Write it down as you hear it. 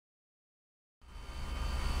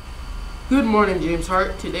Good morning, James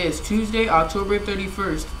Hart. Today is Tuesday, October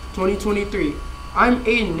 31st, 2023. I'm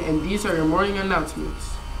Aiden, and these are your morning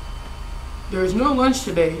announcements. There is no lunch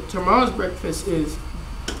today. Tomorrow's breakfast is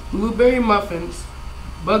blueberry muffins,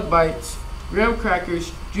 bug bites, graham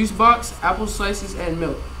crackers, juice box, apple slices, and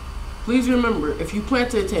milk. Please remember, if you plan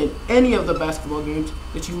to attend any of the basketball games,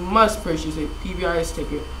 that you must purchase a PBIS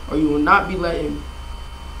ticket or you will not be let in.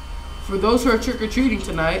 For those who are trick-or-treating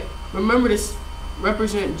tonight, remember to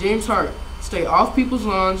represent James Hart. Stay off people's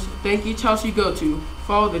lawns, thank each house you go to,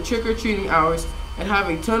 follow the trick-or-treating hours, and have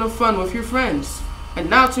a ton of fun with your friends. And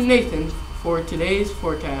now to Nathan for today's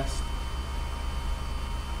forecast.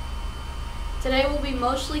 Today will be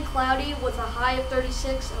mostly cloudy with a high of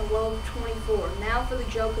 36 and a low of 24. Now for the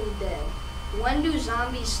joke of the day. When do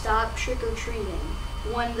zombies stop trick-or-treating?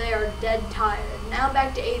 When they are dead tired. Now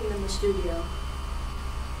back to Aiden in the studio.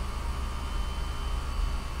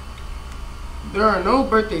 There are no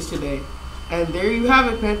birthdays today. And there you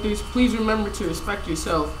have it, Panthers. Please remember to respect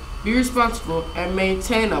yourself, be responsible, and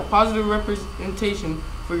maintain a positive representation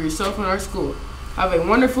for yourself in our school. Have a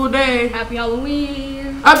wonderful day. Happy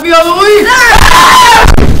Halloween. Happy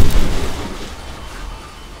Halloween!